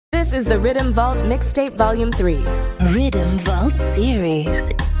This is the Riddim Vault Mixtape Volume 3. Riddim Vault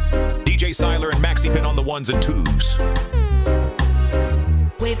Series. DeeJaY Sylar and MaxxY on the ones and twos.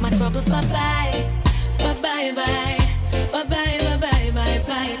 Wave my troubles bye-bye. Bye-bye, bye. Bye-bye, bye-bye,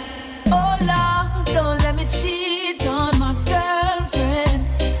 bye-bye. Oh, Lord, don't let me cheat on my girlfriend.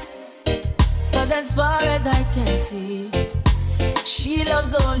 'Cause as far as I can see, she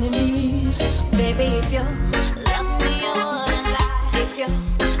loves only me. Baby, if you love me, you wouldn't lie. If you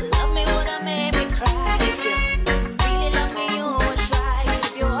love me, wouldn't make me cry. If you really love me, you would try.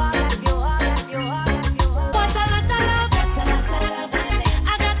 If you all like, you all like, you all like, you all like. What a lot of love, what a lot of love for me.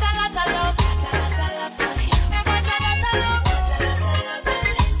 I got a lot of love, what a lot of love for him. What a lot of love, what a lot of love for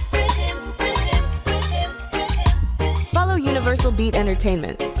me. Riddim. Follow Universal Beat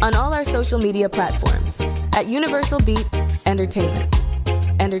Entertainment on all our social media platforms at Universal Beat Entertainment.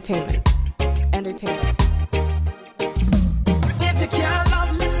 Entertainment. Entertainment. If you can't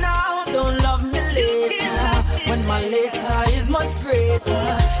love me now, don't love me later. When my later is much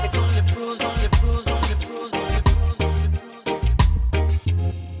greater. It only proves, only proves, only proves, only proves, only proves.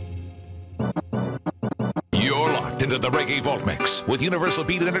 You're locked into the Reggae Vault Mix with Universal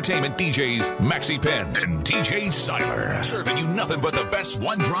Beat Entertainment DJs MaxxY and DeeJaY Sylar, serving you nothing but the best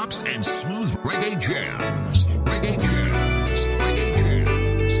one drops and smooth reggae jams. Reggae jams. Reggae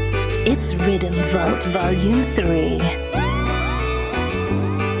jams. It's Riddim Vault Volume 3.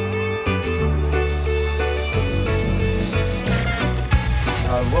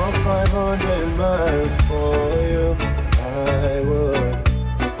 I'd walk 500 miles for you, I would.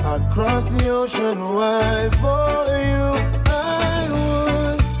 I'd cross the ocean wide for you, I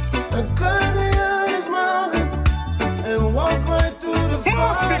would. I'd climb the highest mountain and walk right through the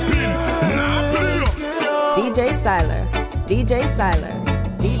fire. DeeJaY Sylar. DeeJaY Sylar.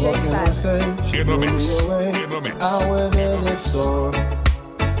 DeeJaY Sylar. In the mix. In the mix. I weather the storm,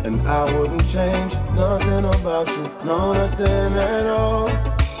 and I wouldn't change nothing about you, no, nothing at all.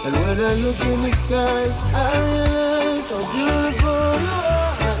 And when I look in the skies, I realize how beautiful you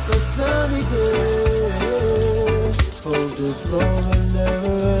are, like a sunny day. Hope this moment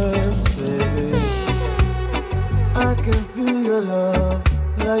never ends, baby. I can feel your love,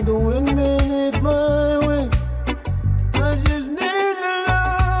 like the wind beneath my wings. I just need your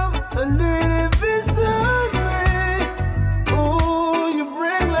love, I need it beside me. Oh, you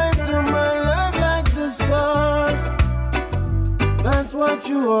bring light to my life like the stars. That's what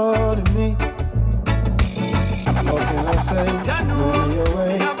you are to me. What can I say? Move me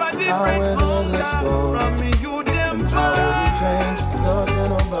away. I weather the storm, and I wouldn't change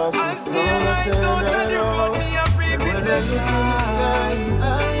nothing about you, no, nothing at all. And when I look in the skies, I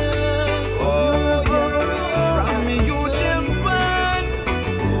realize how beautiful you are.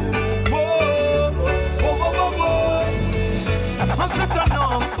 Must have turn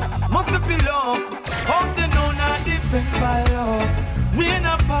up, must have be love. Hope they know not depend by love. Rain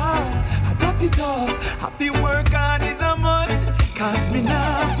or fall, I got it all. Happy work hard is a must. Cause me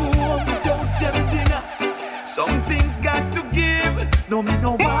now go home without them dinner. Some things got to give. No me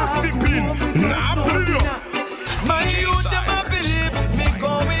no want to go home without no dinner. My youth them a believe me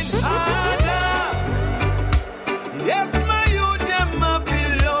going harder. Yes, my youth them a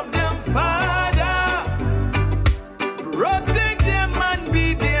feel love them father. Protect them and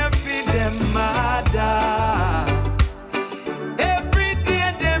be there for them mother. Every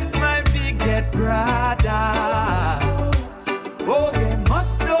day them smile be get brother. Oh, they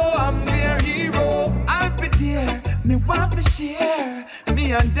must know I'm their hero. I'll be there, me want to share.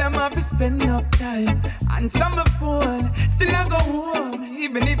 Me and them have to spend enough time. Answer my phone, still I go home.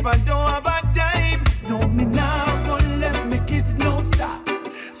 Even if I don't have a dime. No, me now gonna let my kids know, sir.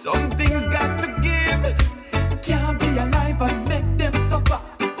 Some things got to give. Can't be alive and make them suffer.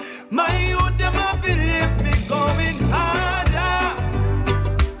 My youth, them a believe me going harder.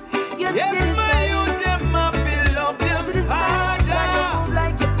 Yes, Yes, my youth, them a feel love them harder.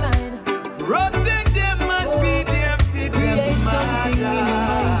 like you're blind. Protect them and be there for them Create something in your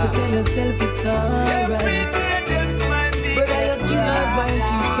mind to mother. tell yourself it's Every alright. day them smile be But I get look in her eyes,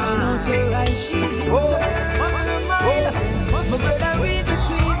 she's crying out her eyes, she's in turn. My brother, read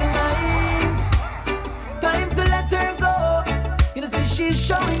between the lines. Time to let her go. You know, see, she's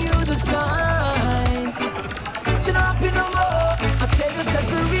showing you the sign. She not happy no more. I tell yourself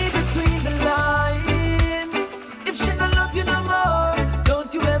to read between the lines. If she don't love you no more,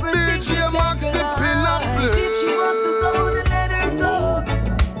 don't you ever think she'll take her life. If she wants to go, then let her go.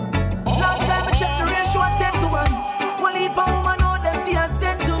 Last time I checked the ratio at 10 to 1. One leap a woman know them be at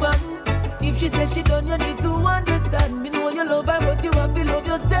 10 to 1. If she says she done, you need to understand. Me know you love her, but you have to love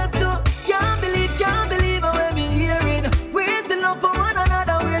yourself too. Can't believe how I'm hearing. Where's the love for one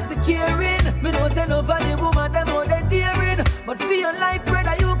another? Where's the your life,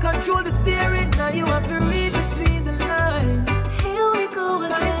 brother, you control the steering. Now you have to read between the lines. Here we go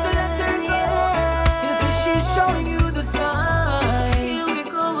again. Time to let her go. You see, she's showing you the sign. Here we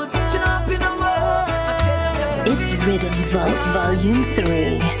go again. Jump in the world. It's Riddim Vault Volume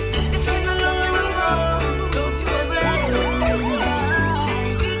 3.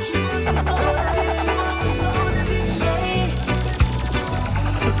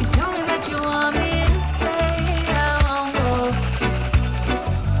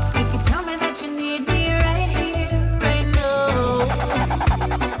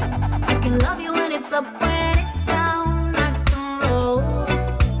 Up when it's down, I can roll.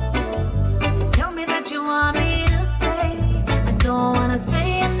 So tell me that you want me to stay. I don't wanna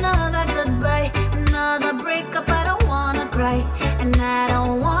say another goodbye, another breakup. I don't wanna cry, and I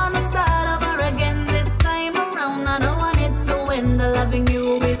don't wanna start over again this time around. I don't want it to end. The loving you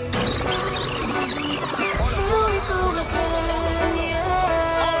with. Here we go again, yeah.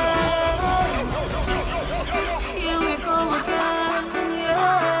 Here we go again,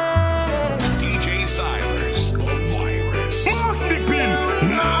 yeah. DeeJaY Sylar's The Virus.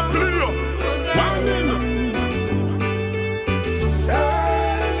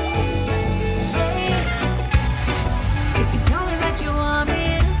 If you tell me that you want me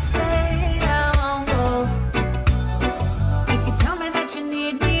to stay, I won't go. If you tell me that you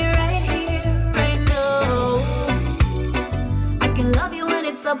need me right here, right now, I can love you when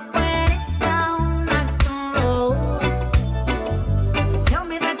it's up, when it's down, I can roll. So tell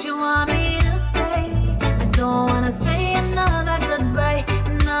me that you want me to stay. I don't wanna say another goodbye,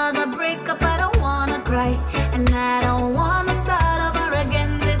 another breakup. I don't wanna cry, and I don't wanna start over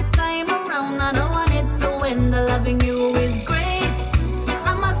again this time around. I don't want it to end. The loving you is great.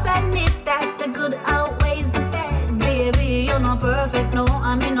 I must admit that the good outweighs the bad. Baby, you're not perfect, no,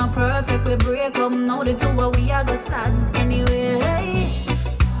 I mean not perfect. We break up, now the two of we are go sad anyway.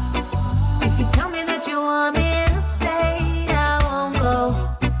 If you tell me that you want me to stay, I won't go.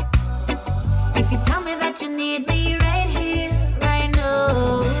 If you tell me that you need me right here, right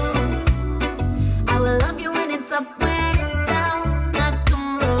now, I will love you when it's up, when it's down, I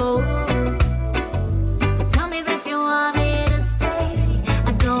can roll. So tell me that you want me to stay.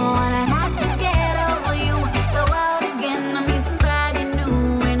 I don't wanna have to get over you, go out again, I meet somebody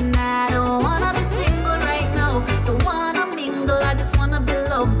new. And I don't wanna be single right now, don't wanna mingle, I just wanna be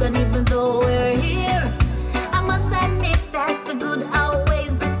loved. And even though we're here, I must admit that the good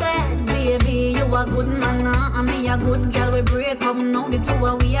outweighs the bad. Baby, you a good man, and me a good girl. We break up, now the two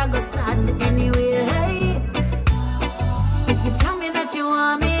of we are go sad anyway. If you tell me that you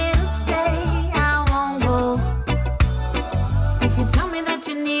want me to stay, I won't go. If you tell me that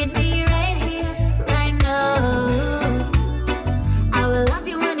you need me right here, right now, I will love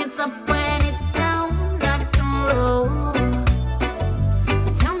you when it's up, when it's down, I can roll. So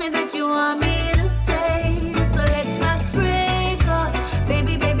tell me that you want me to stay. So let's not break up,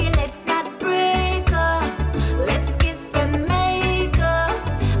 baby, baby, let's not break up. Let's kiss and make up,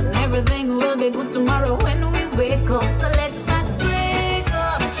 and everything will be good tomorrow when we wake up. So let's not break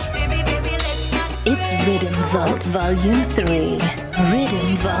up, baby, baby, let's not break It's Riddim Vault Volume 3. Riddim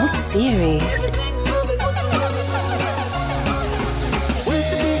Vault Series. Everything will be good tomorrow. Used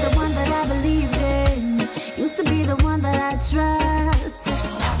to be the one that I believed in, used to be the one that I trust. I'm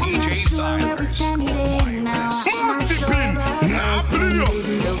not DeeJaY sure where we're Sylar's standing now. I'm not sure about us and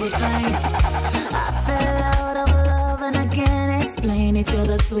didn't do a thing. I fell out of love and I can't explain it. You're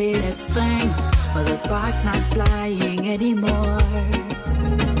the sweetest thing, but the spark's not flying anymore.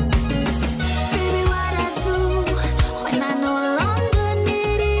 Baby, what I do when I no longer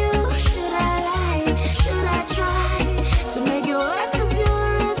need you? Should I lie? Should I try to make you work? 'Cause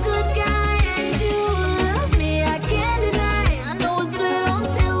you're a good guy and you love me, I can't deny. I know it's said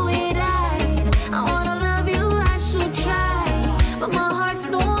until we died. I wanna love you, I should try, but my heart's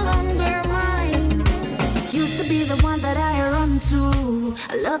no longer mine. Used to be the one that I run to.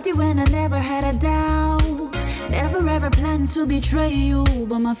 I loved you when I never had a doubt. Never ever planned to betray you,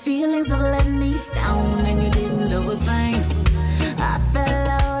 but my feelings have let me down, and you didn't do a thing. I fell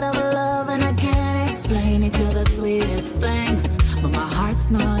out of love and I can't explain it. You're the sweetest thing, but my heart's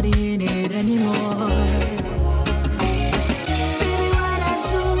not in it anymore. Baby, what I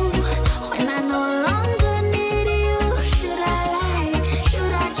do when I no longer need you? Should I lie?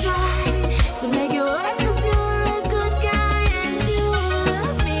 Should I try to make you work? 'Cause you're a good guy and you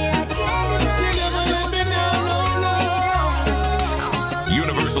love me, I can't deny.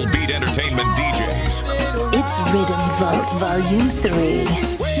 Universal Beat Entertainment DJs. It's Riddim Vault Volume 3.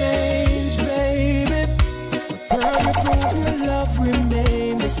 Change, baby. Girl, you prove your love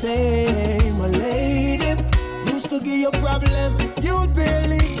remain the same. My lady used to give you problem.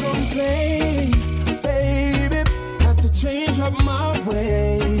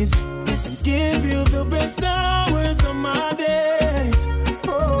 ways and give you the best hours of my days.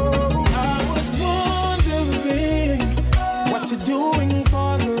 Oh, I was wondering what you're doing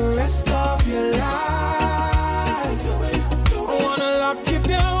for the rest of your life. I wanna lock you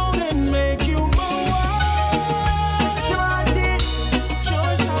down and make you my wife. Sorted.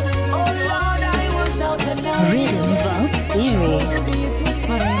 Oh Lord, I was out tonight. Riddim Vault Series. It was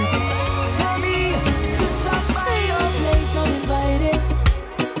fine for me to stop by your place uninvited.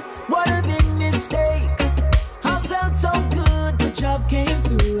 What a big mistake. I felt so good, the job came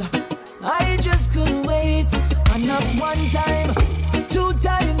through. I just couldn't wait. I knocked one time, 2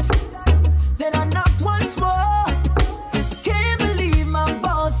 times, then I knocked once more. Can't believe my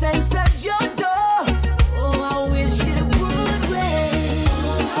boss answered your door. Oh, I wish it would rain.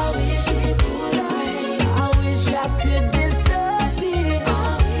 Oh, I wish it would rain. I wish I could disappear. I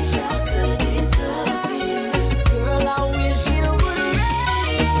wish I could disappear. Girl, I wish it would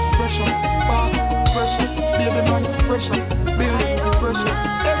rain. Pressure, boss, pressure, baby man, pressure, bills, pressure.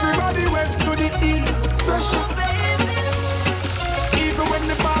 Everybody west to the east, pressure. Even when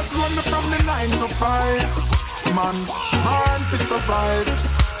the boss run me from the 9 to 5, man, born to survive.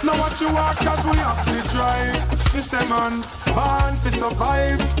 Now what you walk cause we have to drive. Me say man, born to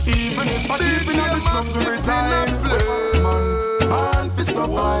survive. Even if I deep in the slums we reside. Man, born to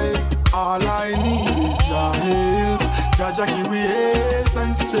survive. All I need is Jah help. Jah give me health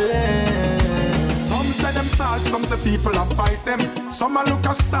and strength. Some say them sad, some say people a fight them. Some a look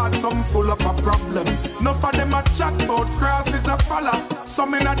a start, some full up a problem. Enough of them a chat about crosses a follow.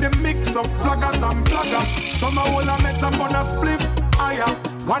 Some in a the mix of vloggers and blogger. Some a hold a meds and bun a spliff higher.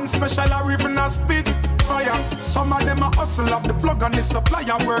 One special a riven a spit fire. Some of them a hustle up the plug and the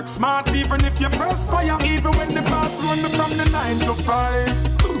supplier. Work smart even if you perspire. Even when the boss run me from the 9 to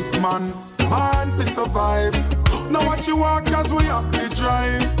 5. Man, born to survive. Now what you walk cause we have to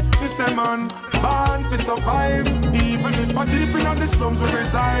drive. Me say man, born to survive. Even if I deep in the slums we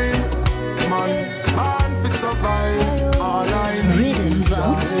reside. Man, born to survive. All I need Riddim is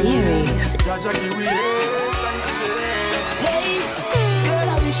Vault Series. Jah give me health and strength. Hey, girl,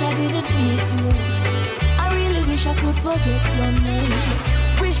 I wish I didn't meet you. I really wish I could forget your name.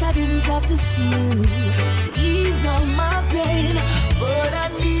 Wish I didn't have to see you to ease all my pain. But I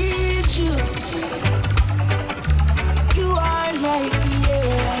need you. You are like the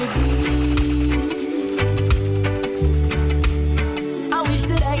air I breathe. I wish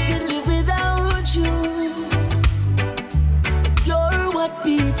that I could live without you. But you're what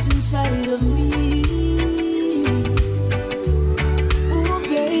beats inside of me. Ooh,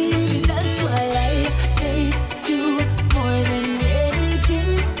 baby, that's why I hate you more than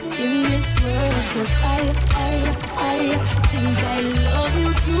anything in this world. 'Cause I think I love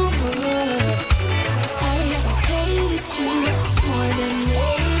you too much. I hate you more than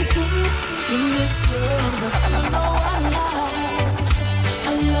anything in this world. But I know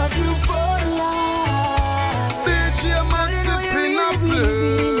I love you for life. DeeJaY MaxxY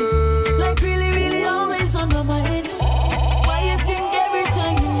Like really, really always on my mind. Why you think every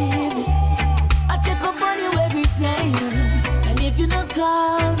time you leave me, I check up on you every time. And if you don't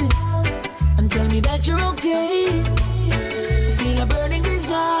call me and tell me that you're okay, I feel a burning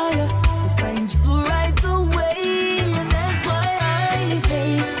desire to find you right away. And that's why I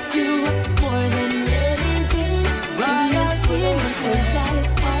hate you more than anything in this world. 'Cause I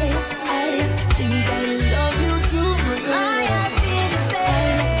think I love you too much. I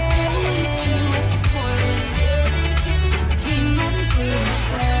hate you more than anything in this world.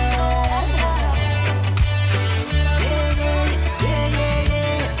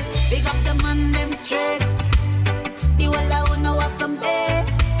 Pick up the man them straight. The whole I wanna walk from there.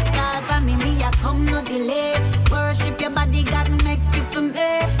 God for me, I come no delay. Worship your body, God make you for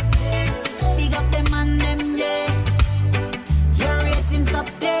me. Pick up the man them, yeah. Your ratings up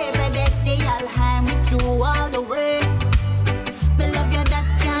there, but they stay all high with you all the way. The love you that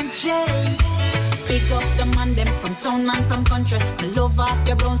can't change. Pick up the man them from town and from country. The love off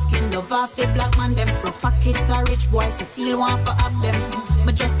your brown skin, love off the black man them. Broke pocket a rich boy, so seal one for half them.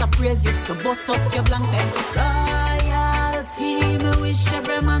 But just a praise you, so bust up your blank them. Royalty, me wish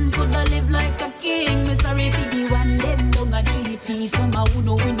every man could live like a king. Me sorry for the one them down a GP. Some who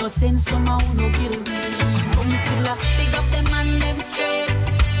know we no sense, some who no guilty. But me still a pick up the man them straight.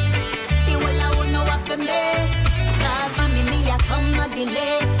 The whole I wanna walk for me. God for me, I come no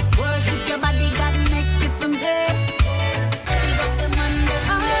delay. Worship your body, God make you for me. Pick up the man them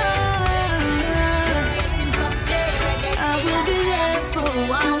I will be there for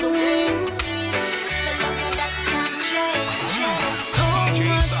one. The love you that can't change. So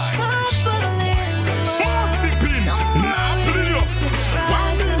DeeJaY much Sylar. trouble in my life. Pin, now play up.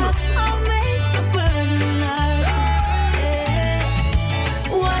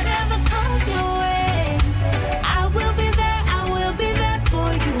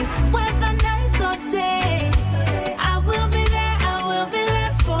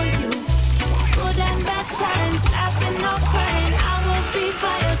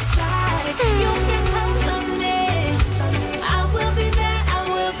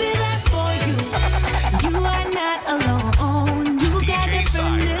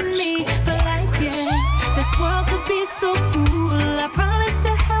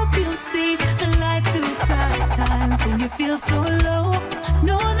 feel so low.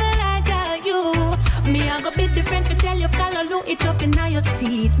 Know that I got you. Me I go be different to tell you follow look it up in your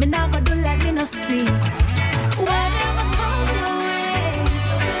teeth. Me now go do like me no see it. Whatever comes your way,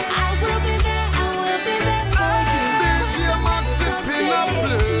 I will be there for you. DeeJaY MaxxY pin up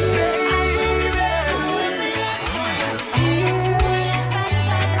blue.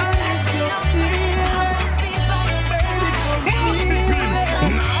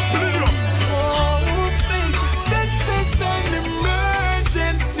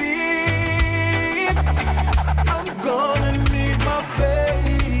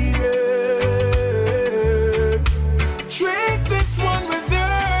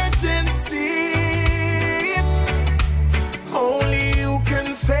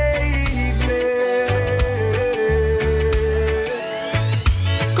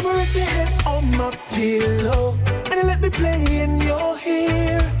 Pillow, and let me play in your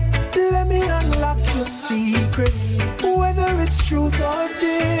hair. Let me unlock your secrets, whether it's truth or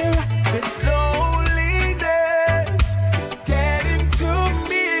dare. This loneliness is getting to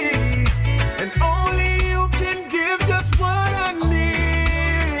me, and only you can give just what I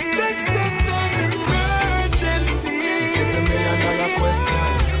need. This is an emergency. This is $1 million question.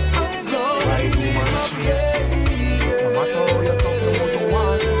 Why do man cheat? No matter how you're talking about the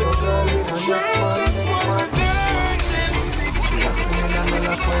one, see your girl in the next one.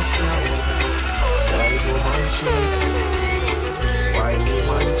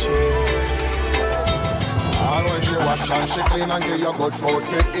 All when she wash and she clean and give you good food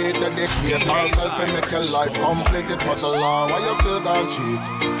to eat, dedicate herself and make your life complete. It for so long, why you still gon' cheat?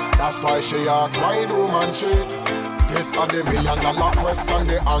 That's why she asks, why do man cheat? This are the $1 million question,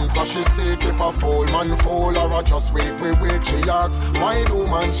 the answer she seek. If a fool man fool or a just weak, she asks, why do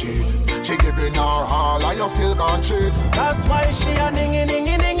man cheat? She giving her all, and you still gon' cheat. That's why she a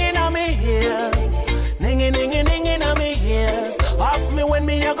ding-a-ding-a-ding-a-ding on me ears. Ding-a-ding-a-ding-a-ding on me ears. Ask me when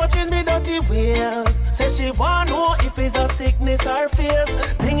me a go change me dirty ways. Say she want know if it's a sickness or fears.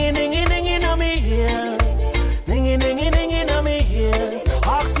 Ding-a-ding-a-ding on me ears. Ding-a-ding-a-ding on me ears.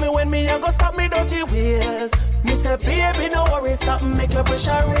 Ask me when me a go stop me dirty ways. Me say, baby, no worry, stop and make your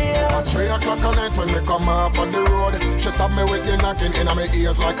pressure real. At 3 o'clock at night when me come off on the road, she stop me with the knocking in my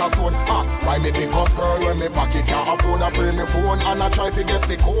ears like a sword. Ask why me pick up girl when me pocket can't afford. I pray me phone and I try to guess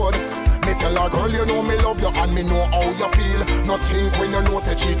the code. Me tell her, girl, you know me love you and me know how you feel. Nothing when you know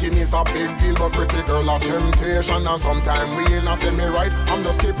say cheating is a big deal, but pretty girl a temptation and sometime real. I say me right, I'm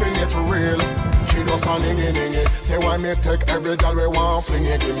just keeping it real. She does a ningy-ningy. Say why me take every girl we want fling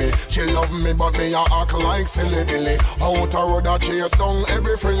it to me. She love me but me a act like silly billy. Out a road a chase down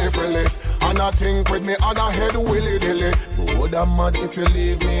every frilly. And I think with me other head willy-dilly. But would I'm mad if you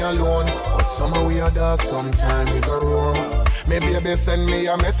leave me alone. But somehow we are dark, sometime we go roam. Me baby send me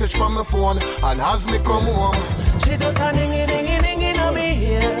a message from my phone, and as me come home, she does a ningy-ningy-ningy on me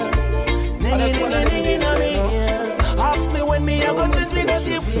ears. Ningy-ningy-ningy on me ears. Ask me when me a go change me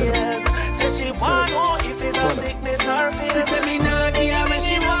dirty ways. Say she want know if it's a sickness or fear. She say me nah give her when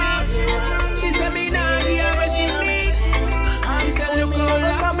she want. She say me nah give her when she need. She say look how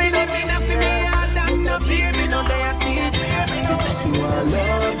love she living up for me all that so baby no there still. She say she want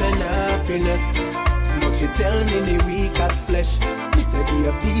love and happiness, but she tell me the weak at flesh. Me say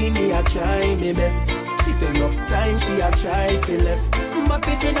baby me a try me best. She say enough time she a try fi left. But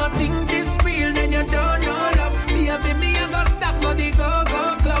if you not think this real then you don't know love. Baby me a go stop go the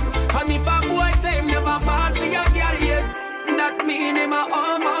go-go club. And if a boy say him never bad for your girl yet, that mean him a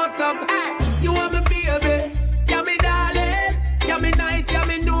arm out up. Hey, you want me baby, yeah me darling, yeah me night, yeah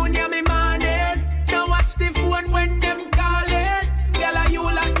me noon, yeah me morning. Now watch the phone when them calling. Girl are you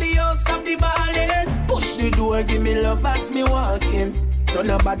like the house of the ballin'. Push the door, give me love as me walking. So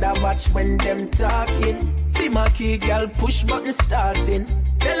nobody watch when them talking. Be my key girl, push button starting.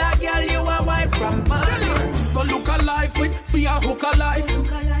 Tell a girl you a wife from Mali. Go look a life with fear hook a life.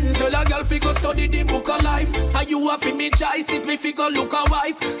 Tell a girl fi go study the book of life. And you a fi me choice if me fi go look a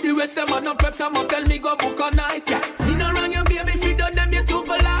wife. The rest them a no preps and mo tell me go book a night. Yeah, me no wrong you baby fi done them you too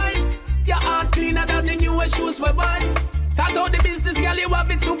polite. Your heart cleaner than the newest shoes we buy. Start out the business girl you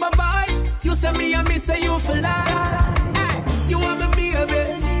have it supervised. You say me and me say you for life. Hey, you want me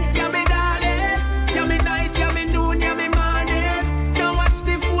baby, yeah me darling, yeah me night, yeah me noon, yeah me morning. Now watch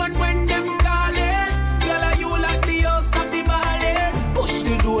the phone when them calling. Girl are you like the host of the ballin'. Push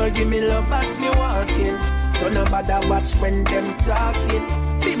the door, give me love as me walking. So nobody watch when them talking.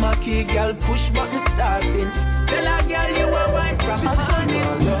 Be my key girl, push button starting. Tell a girl you a wife from a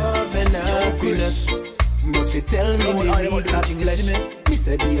morning. Love and happiness, but she tell me me weak at flesh. Me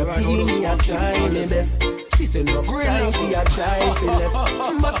say baby me a try me best. She say no time she a try fi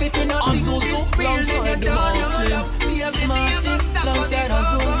left. But if you not think this real then you don't know love. Be a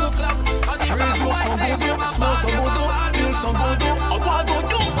Smell so good, feel so good, I want to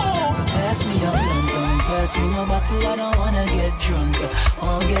do. Pass me a blunt, don't pass me no bottle, I don't wanna get drunk.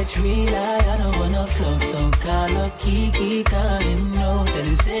 Won't get real high, I don't wanna float. So call up Kiki, call him no, tell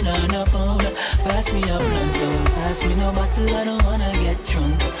him say no on the phone. Pass me a blunt, don't pass me no bottle, I don't wanna get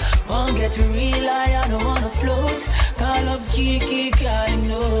drunk. Won't get real high, I don't wanna float. Call up Kiki, call him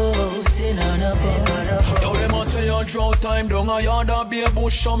no, say no on the phone. Yo, them a say on drought time, down a yard and be a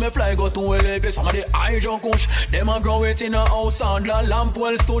bush. So me fly go to elevate, some of the high junk kush. Them a grow it in a house and the lamp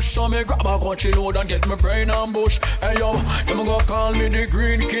well stush. So me grab a country load and get my brain ambush. Hey yo, them a go call me the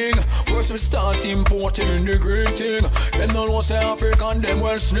green king. Where some start importing the green thing. Them no know say African, them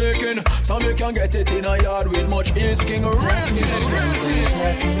well sneaking. So me can get it in a yard with much ease king. Pass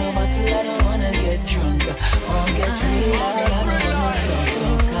me no bottle, I don't wanna get drunk. Won't get real, I don't wanna float.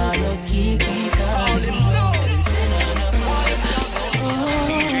 So call up Kiki, call him no, tell him say no, no,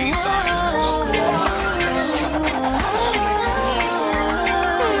 DeeJaY Sylar.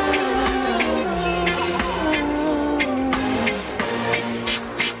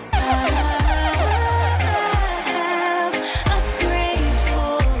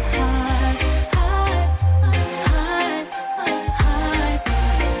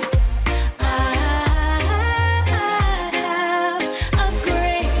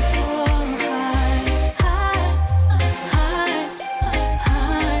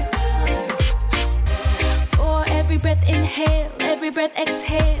 Breath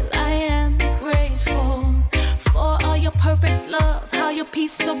exhale, I am grateful for all your perfect love, how your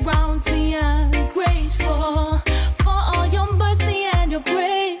peace surrounds me. I'm grateful for all your mercy and your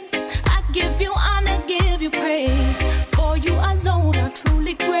grace. I give you honor, give you praise. For you alone are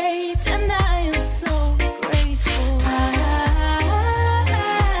truly great, and I am so grateful. I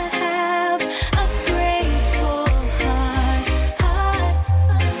have a grateful heart,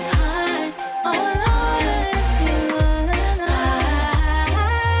 oh Lord.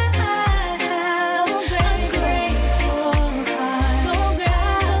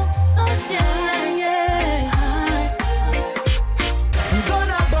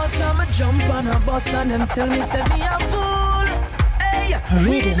 Boss and them tell me say me a fool. Hey,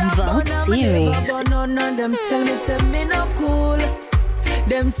 Riddim Vault Series. And them tell me say me no cool.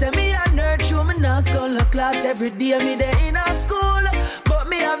 Them say me a nerd, show me not school no class every day me there in a school. But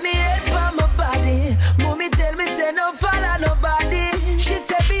me have me head for my body. Mommy tell me say no follow nobody. She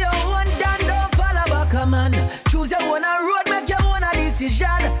say be your own done, don't follow back a man. Choose your own road, make your own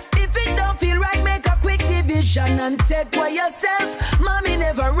decision. If it don't feel right, make a quick division and take for yourself. Mommy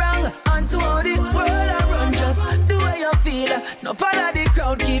never wrong. And to how the world I run, just do what you feel. No follow the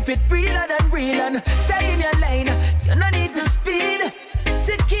crowd, keep it realer than real. And stay in your lane, you no need to speed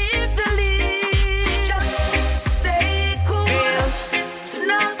to keep the lead. Just stay cool,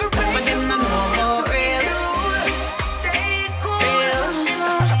 not for break the rules. Stay cool,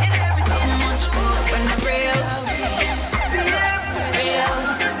 in everything I want you when I'm real. Be real,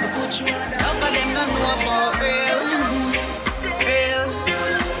 put you on the top of them, don't know about real.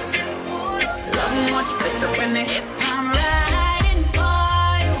 Much better when they hit. I'm riding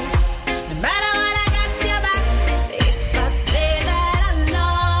for you, no matter what I got your back. If I say that I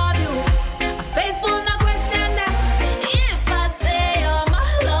love you, I'm faithful, no question that. If I say you're my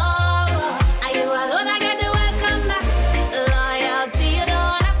lover, are you alone? I get the welcome back. Loyalty you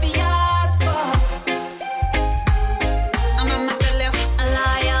don't have to ask for. I'ma tell you, a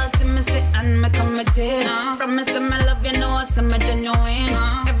loyalty me say and me committed. Promise me love you know, so me genuine.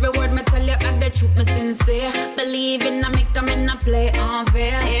 Every word me tell you, the truth me sincere. Believe in me come in a play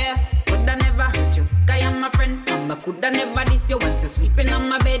unfair. Yeah, coulda never hurt you, cause you're my friend. And I coulda never diss you once you're sleeping on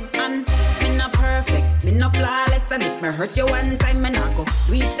my bed. And me not perfect, me not flawless. And if me hurt you one time, me not go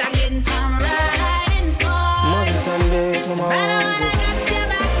sweet again. I'm riding for you, no matter what I got your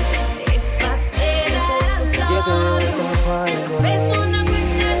back. If I say that I love you, faithful no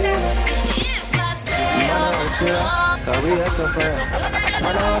question that. If I say you're my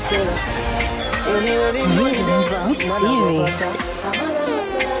lover, Riddim Vault Series.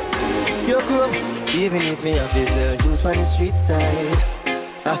 Yo, Chrom, even if me have this juice on the street side,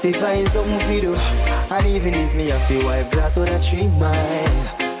 I feel find something for do. And even if me have to wipe glass with a 3 mile,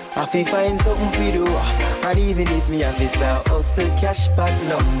 I feel find something for do. And even if me have this hustle cash back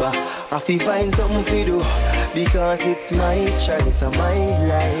number, I feel find something for do. Because it's my choice and my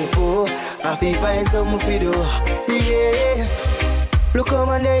life. Oh, I feel find something for do. Yeah. Look how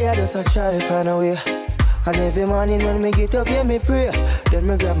my day, I just try to find a way. And every morning when me get up, yeah, me pray. Then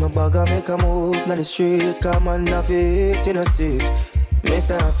me grab my bag and make a move on the street. Come on, have it, you know, see it.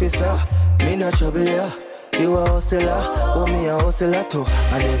 Mr. Officer, me no trouble, yeah. You a hustler, oh me a hustler too.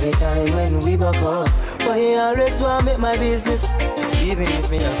 And every time when we back up, why you always want make my business? Even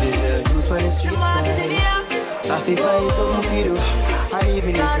if me have to sell juice on the street side, I feel find something for you. And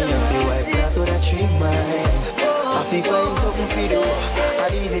even if me have to wipe glass with a tree mine, I feel find something for you.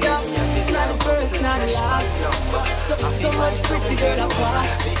 And even if me have to it's not the first, not the last. So much pretty girl I pass.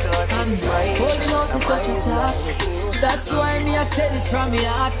 And holding on to such a task. That's why me I say this from my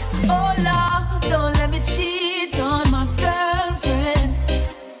heart. Oh Lord, don't let me cheat on my girlfriend.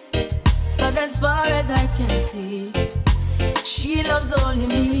 But as far as I can see, she loves only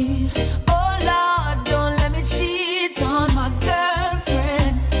me. Oh Lord, don't let me cheat on my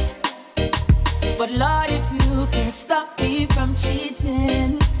girlfriend. But Lord, if you can't stop me from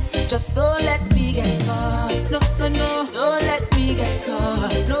cheating, just don't let me get caught. No, no, no, don't let me get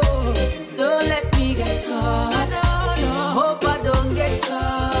caught. No, don't let me get caught. So I hope I don't get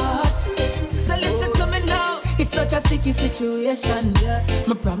caught. So listen to me now. It's such a sticky situation, yeah.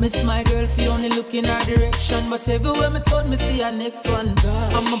 Me promise my girl fi only look in her direction, but everywhere me turn me see her next one.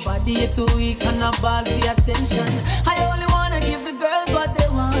 And my body too weak and I ball for attention. I only wanna give the girls what they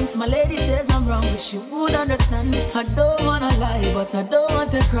want. My lady says I'm wrong, but she would understand. I don't wanna lie, but I don't want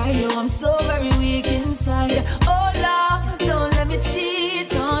to cry. Yo, I'm so very weak inside. Oh Lord, don't let me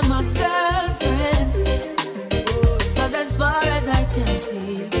cheat on my girlfriend. Cause as far as I can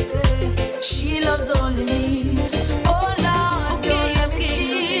see, she loves only me. Oh Lord, don't let me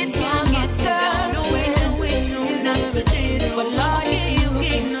cheat on my girlfriend. Please don't let me cheat. But Lord, if you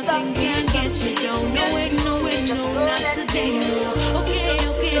can stop me from cheating, just don't let me go. Okay,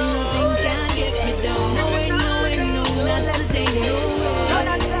 nothing can get me down. No way, don't let me go.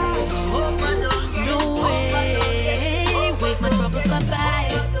 No way, wait my troubles, bye-bye.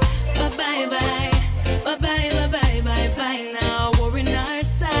 Bye-bye, bye. Bye-bye, bye-bye, bye-bye. Now we're in our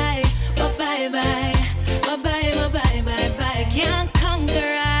side. Bye-bye, bye. Bye-bye, bye-bye, bye-bye. Can't conquer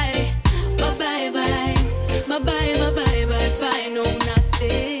I. Bye-bye, bye. Bye-bye, bye-bye, bye-bye. No, not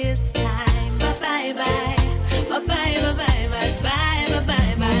this time. Bye-bye, bye. Bye-bye, bye-bye, bye-bye,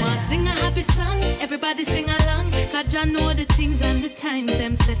 bye-bye, bye. Sing a happy song, everybody sing along. Cause you know the things and the times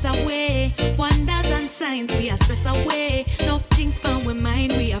them set away. Wonders and signs we are stress away. No things come with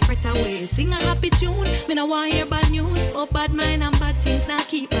mind we are fret away. Sing a happy tune, me no want hear bad news. But bad mind and bad things now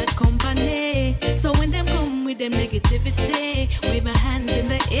keep bad company. So when them come with them negativity, wave my hands in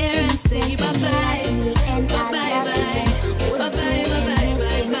the air and say bye-bye. Bye-bye, bye. Bye-bye, bye-bye,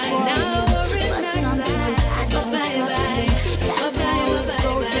 bye-bye. Now we're in our side. Bye-bye, bye. Bye-bye,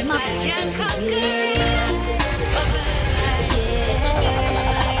 bye-bye, bye-bye. Can't conquer it.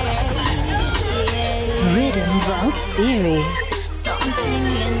 Rhythm Vault Series. So I'm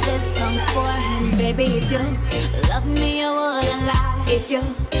singing this song for him. Baby, if you love me, I wouldn't lie. If you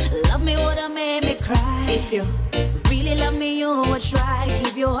love me, would've made me cry. If you really love me, you would try.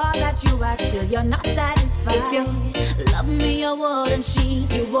 Give you all that you ask, still you're not satisfied. If you love me, I wouldn't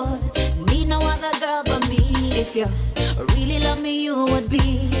cheat. You would need no other girl but me. If you really love me, you would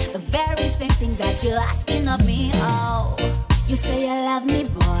be the very same thing that you're asking of me. Oh, you say you love me,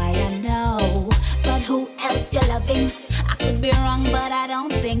 boy, I know. But who else you loving? I could be wrong, but I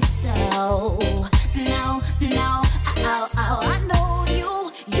don't think so. No, I know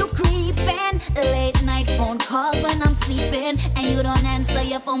you creeping. Late night phone calls when I'm sleeping, and you don't answer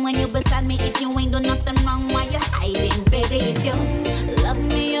your phone when you beside me. If you ain't do nothing wrong, why you hiding, baby? If you love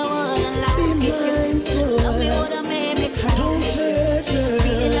me, you wouldn't lie. If you love me, would've made me cry. Don't hurt her.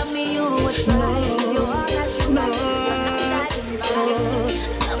 Really love me, you would try. Give you all that you ask,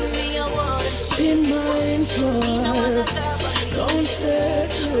 love me, you wouldn't cheat. Be mindful. Don't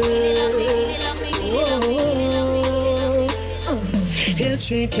hurt her. He'll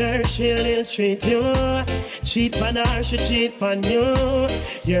treat her, she'll treat you. Cheat on her, she cheat on you.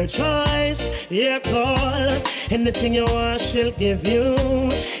 Your choice, your call. Anything you want, she'll give you.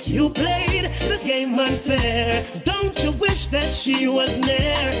 You played the game unfair. Don't you wish that she was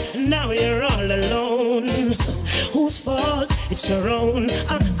there? Now you're all alone. Whose fault? It's your own.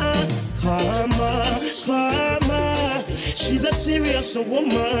 Karma. She's a serious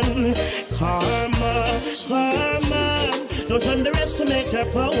woman. Karma. Don't underestimate her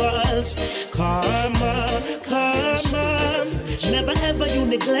powers. Karma. Never ever you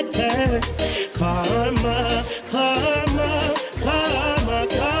neglect her. Karma.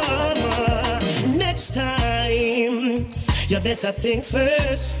 Next time, you better think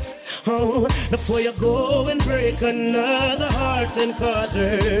first. Oh, before you go and break another heart and cause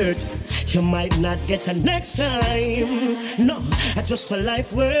hurt. You might not get a next time. No, just a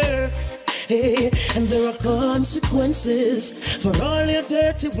life work. Hey, and there are consequences for all your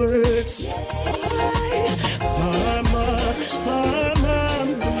dirty words. Karma, karma,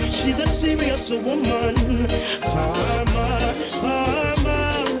 she's a serious woman. Karma,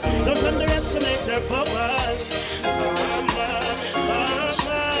 karma, don't underestimate her powers. Karma,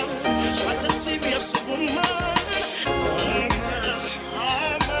 karma, what a serious woman.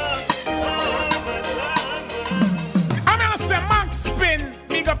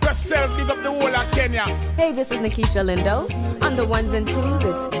 Big up the whole of Kenya. Hey, this is Nikisha Lindo. On the ones and twos,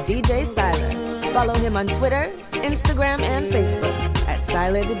 it's DeeJaY Sylar. Follow him on Twitter, Instagram, and Facebook at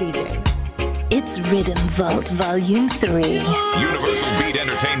Sylar the DJ. It's Riddim Vault Volume 3. Universal Beat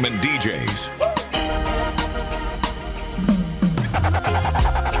Entertainment DJs.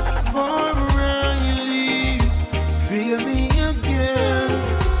 Forever you leave, feel me again.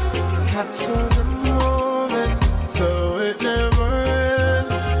 Capture the moment so it never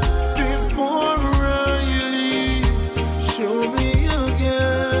ends. Before you leave, show me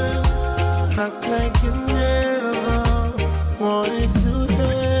again. Act like you never wanted to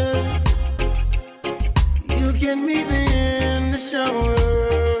end. You can meet me in the shower.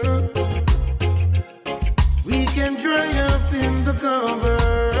 We can dry up in the covers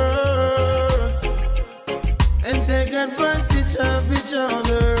and take advantage of each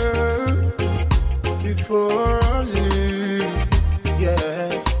other before I leave. Yeah,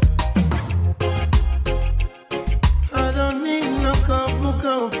 I don't need no cup of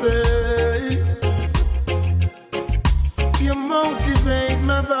coffee. You motivate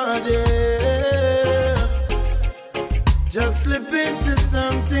my body. Just slip into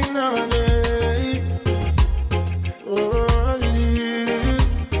something naughty.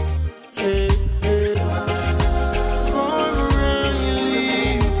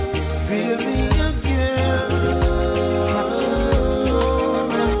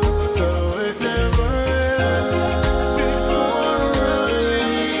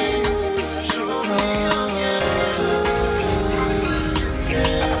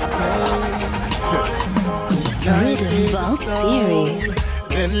 Series.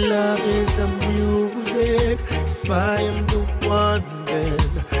 Then love is the music. If I am the one, then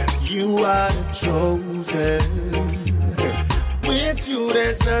you are the chosen. With you,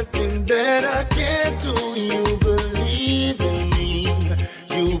 there's nothing that I can't do. You believe in me.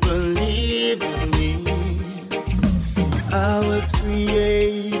 You believe in me. See, I was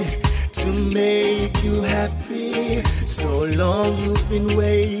created to make you happy. So long you've been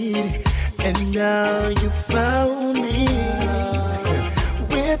waiting, and now you found me.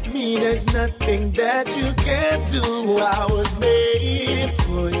 With me, there's nothing that you can't do. I was made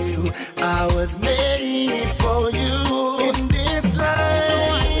for you. I was made for you. In this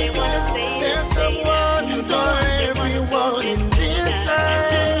life, there's someone for everyone. In this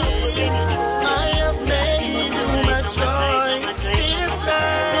life, I have made you my choice. This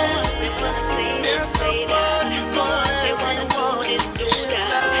life, there's someone for everyone. In this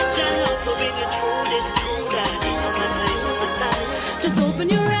life. Just open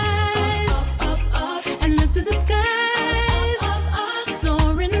your eyes and look to the skies,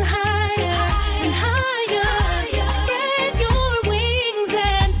 soaring higher and higher. Spread your wings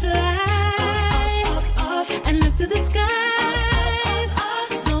and fly, and look to the skies,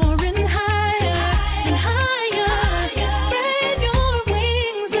 soaring higher and higher. Spread your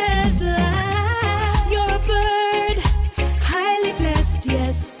wings and fly. You're a bird, highly blessed,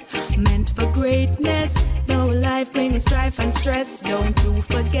 yes, meant for greatness. Though life brings strife and stress, don't you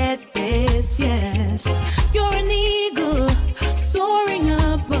forget this, yes. You're an eagle, soaring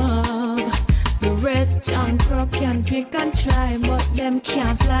above. The rest jump rock can pick and try, but them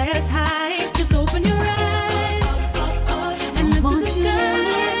can't fly as high. Just open your eyes and look to the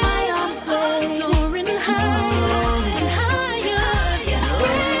sky, soaring higher and higher.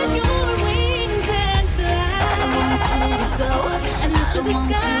 Spread your wings and fly. I want you to go, and look to the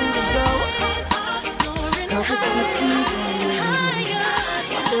sky.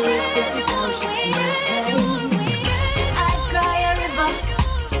 I cry a river,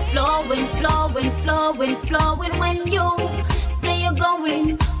 flowing, flowing, flowing, flowing. When you say you're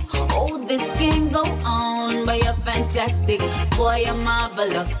going, oh, this can go on. But you're fantastic, boy, you're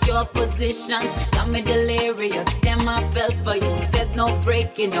marvelous. Your positions got me delirious. Damn, I fell for you. There's no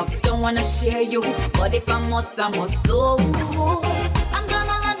breaking up, don't wanna share you, but if I must, I must. So I'm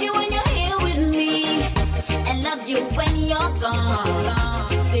gonna love you when you're here with me, and love you when you're gone.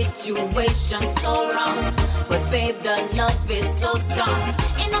 Situation so wrong, but babe, the love is so strong.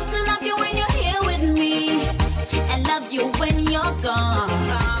 Enough to love you when you're here with me, and love you when you're gone.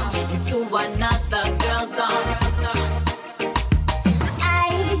 To another girl's arms, I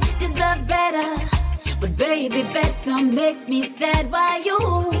deserve better. What makes me sad? Why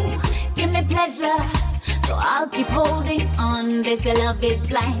you give me pleasure? So I'll keep holding on. They say love is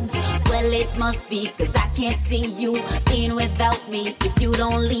blind. Well, it must be, cause I can't see you being without me. If you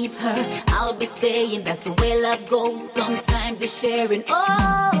don't leave her, I'll be staying. That's the way love goes. Sometimes it's sharing.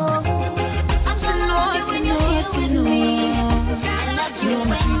 Oh, I'm so lost when you're here with me. I love you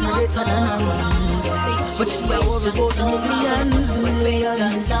when you're gone. But she worry about the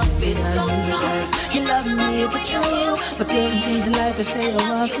millions. Love is so strong. You love me, but but certain things in life I say I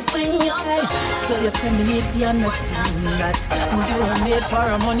want to do. So you say me need to understand that you are made for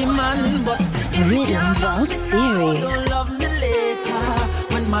a money man, but Riddim Vault Series. Don't love me later,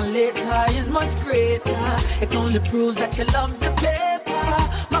 when my later is much greater. It only proves that you love the paper,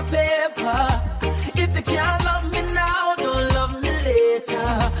 my paper. If you can't love me now, don't love me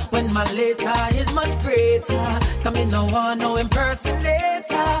later, when my later is much greater. Come in, no one, no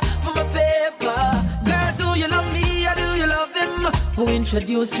impersonator for my paper. Girl, do you love me or do you love him? Who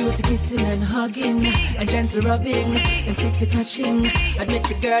introduced you to kissing and hugging and gentle rubbing and sexy touching? Admit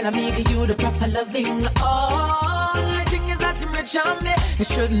the girl, I'm giving you the proper loving. Oh, the thing is that you rich on me. It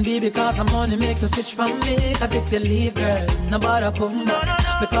shouldn't be because I'm only make you switch from me. Cause if you leave, girl, nobody come back.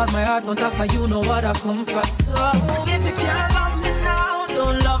 Because my heart won't offer you no other comfort. So if you can't love me now,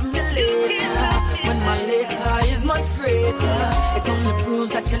 don't love me later, when my later is much greater. It only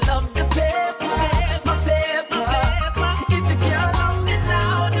proves that you love the paper, my paper. If you can't love me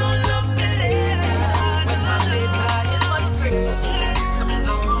now, don't love me later, when my later is much greater.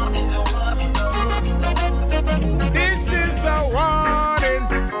 This is a warning,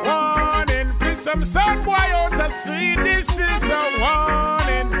 warning for some son boy out the street. This is a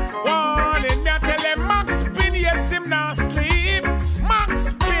warning, warning. Me tell him Max Pin, yes him not sleep.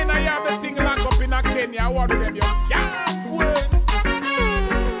 Max Pin, I have the thing locked up in a Kenya. What do them you can't win?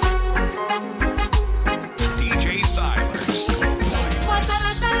 DeeJaY Sylar. What a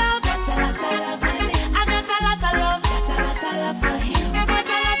lot of love, what a lot of love. I got a lot of love, what a lot of love for him. What a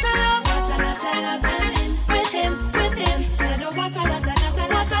lot of love, what a lot of love. And with him. Said, oh, what a lot of love, what a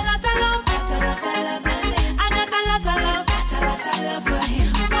lot of love. I got a lot of love, what a lot of love for him.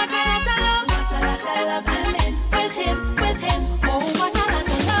 What a lot of love, what a lot of love. And with him. Oh, what a lot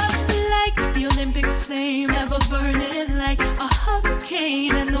of love. Like the Olympic flame, ever burning like a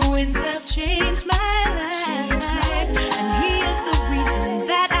hurricane. And the winds have changed my life. And he is the reason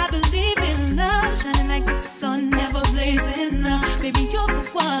that I believe in love. Shining like the sun, never blazing up. Baby, you're the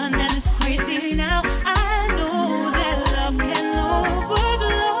one that is crazy now. I know that love can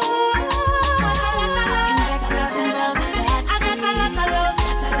overflow. I got a lot of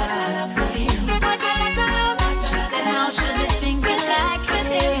love for him. What a lot of love. She said now should be thinking like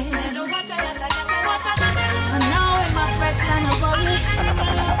this. So now with my friends and a worry,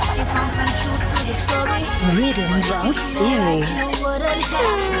 she found some truth to the story. Riddim Vault Series. You wouldn't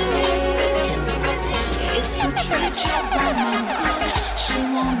have if you treat your woman good. She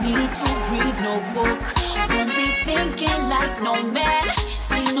won't need to read no book. Won't be thinking like no man.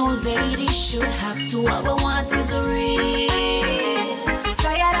 See, no lady should have to. All we want is a real.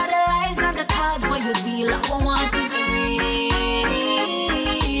 Tired of the lies and the cards where you deal. All we want is a real.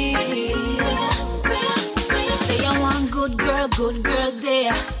 You say you want good girl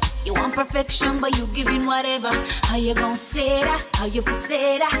there. You want perfection, but you giving whatever. How you gon' say that? How you for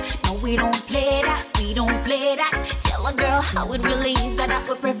say that? No, we don't play that. We don't play that. Tell a girl how it really is that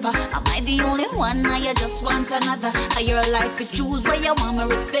we prefer. Am I the only one? Now you just want another. Are your life to choose where you want me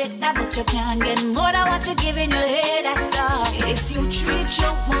respect that, but you can't get more than what you're giving your head. That's all. If you treat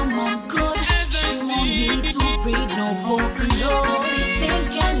your woman good, she won't need to read no book. No, be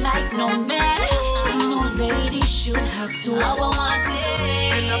thinking like no man. No lady should have to. I want it.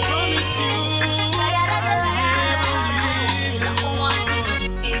 And I promise you,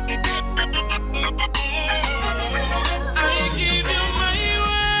 I give you my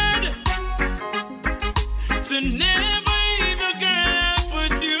word to never leave a girl,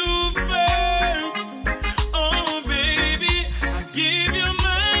 put you first. Oh baby, I give you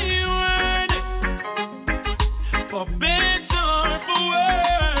my word for better or for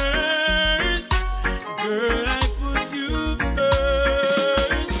worse. Girl, I put you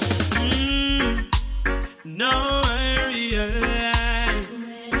first. Now I realize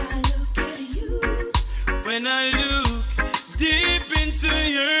when I look deep into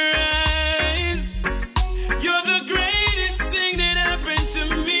your eyes, you're the greatest thing that happened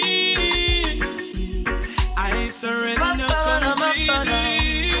to me. I surrender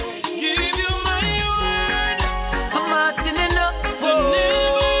completely. Give you my word. I'm not in enough to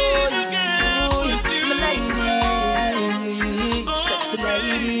never leave a girl with you. Ladies, sexy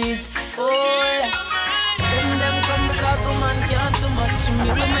ladies, oh yes. Send them come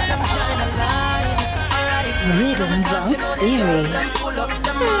Riddim Vault Series. Pull up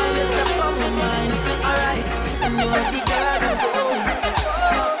the mind, just up on my mind. Alright, anywhere the girl I'm going.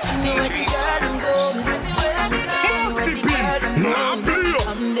 Anywhere the girl I'm going. Anywhere the girl I'm going.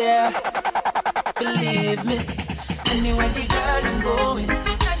 I'm there. Believe me. Anywhere the girl I'm going.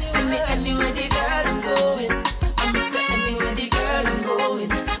 Anywhere the girl I'm going. I'm saying anywhere the girl I'm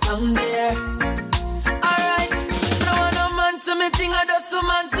going. I'm there. Alright, no man to me thing, I just some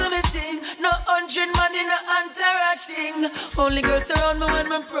man to me thing. No 100 man in a entourage thing. Only girls around me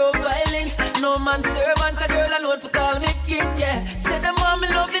when I'm profiling. No man servant, a girl alone for call me king, yeah. Say them want me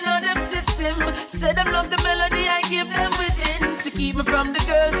loving on them system. Say them love the melody I give them within. To keep me from the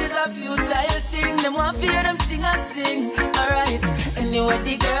girls is a futile thing. Them want to hear them sing, I sing. Alright, anywhere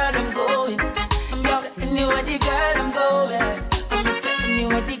the girl I'm going. Anywhere the girl I'm going. I'm saying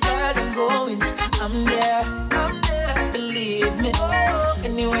anywhere the girl I'm going. I'm there, believe me.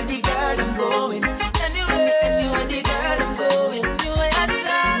 Anywhere the girl I'm going. Anywhere the girl I'm going.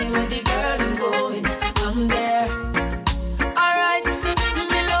 Anywhere the girl I'm going. I'm there. Alright,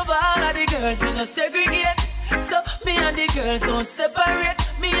 me love all of the girls, me no segregate. So me and the girls don't separate.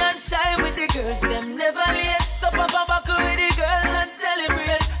 Me on time with the girls, them never late. So pop a buckle with the girls and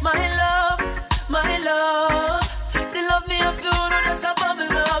celebrate. My love, my love. They love me up, you know that's a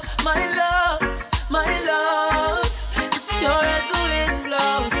bubble up. My love, it's pure as the wind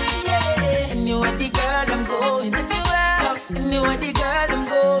blows. Yeah. Anywhere the girl I'm going. Anywhere the girl I'm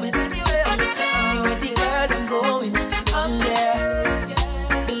going. Anywhere the girl I'm going. I'm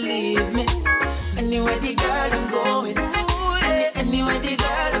there, believe me. Anywhere the girl I'm going. Anywhere the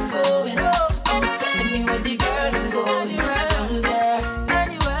girl I'm going. I'm saying anywhere the girl I'm going. I'm there,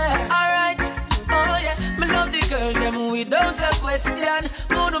 anywhere. Alright, oh yeah, me love the girl them without a question.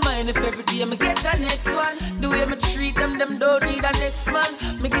 Don't mind if every day me get a next one. The way me treat them don't need a next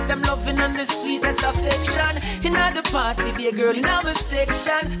man. Me get them loving and the sweetest affection. In all the party, be a girl in our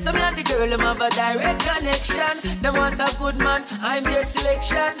section. So me and the girl them have a direct connection. Them want a good man, I'm their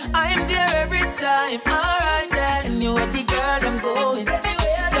selection. I'm there every time. Alright then, anywhere the girl I'm going.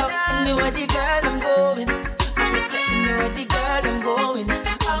 Anywhere the girl I'm going. I'm saying anywhere the girl I'm going.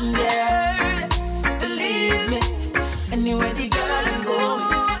 I'm there, believe me. Anywhere the girl I'm going.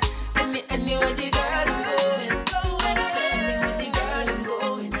 Anywhere the girl